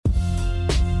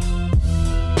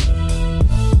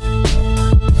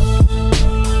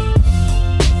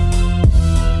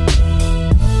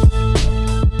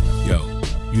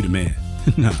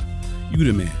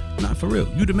You the man. Not for real.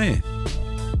 You the man.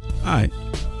 All right.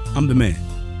 I'm the man.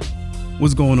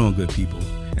 What's going on, good people?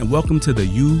 And welcome to the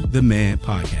You the Man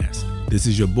podcast. This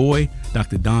is your boy,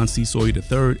 Dr. Don C. Sawyer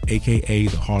III, aka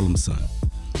the Harlem Sun.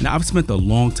 Now, I've spent a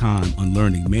long time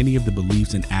unlearning many of the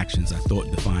beliefs and actions I thought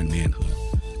defined manhood.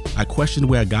 I questioned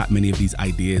where I got many of these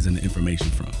ideas and the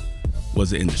information from.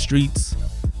 Was it in the streets,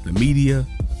 the media,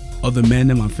 other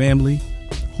men in my family?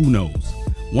 Who knows?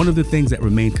 One of the things that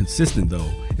remained consistent, though,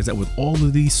 is that with all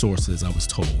of these sources, I was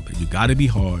told that you gotta be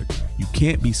hard, you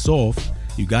can't be soft,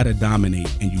 you gotta dominate,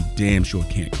 and you damn sure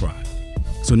can't cry.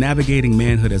 So navigating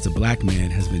manhood as a black man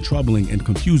has been troubling and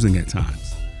confusing at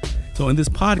times. So in this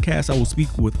podcast, I will speak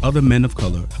with other men of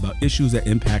color about issues that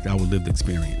impact our lived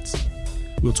experience.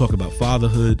 We'll talk about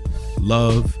fatherhood,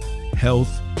 love,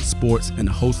 health, sports, and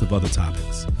a host of other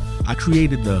topics. I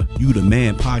created the You the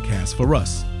Man podcast for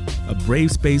us, a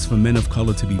brave space for men of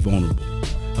color to be vulnerable,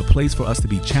 a place for us to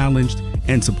be challenged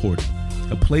and supported,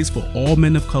 a place for all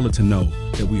men of color to know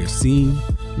that we are seen,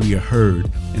 we are heard,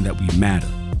 and that we matter.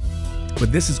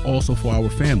 But this is also for our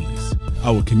families,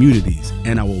 our communities,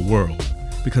 and our world,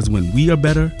 because when we are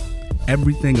better,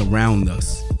 everything around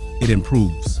us, it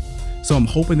improves. So I'm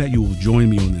hoping that you will join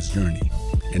me on this journey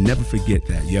and never forget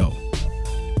that,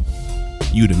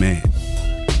 you the man.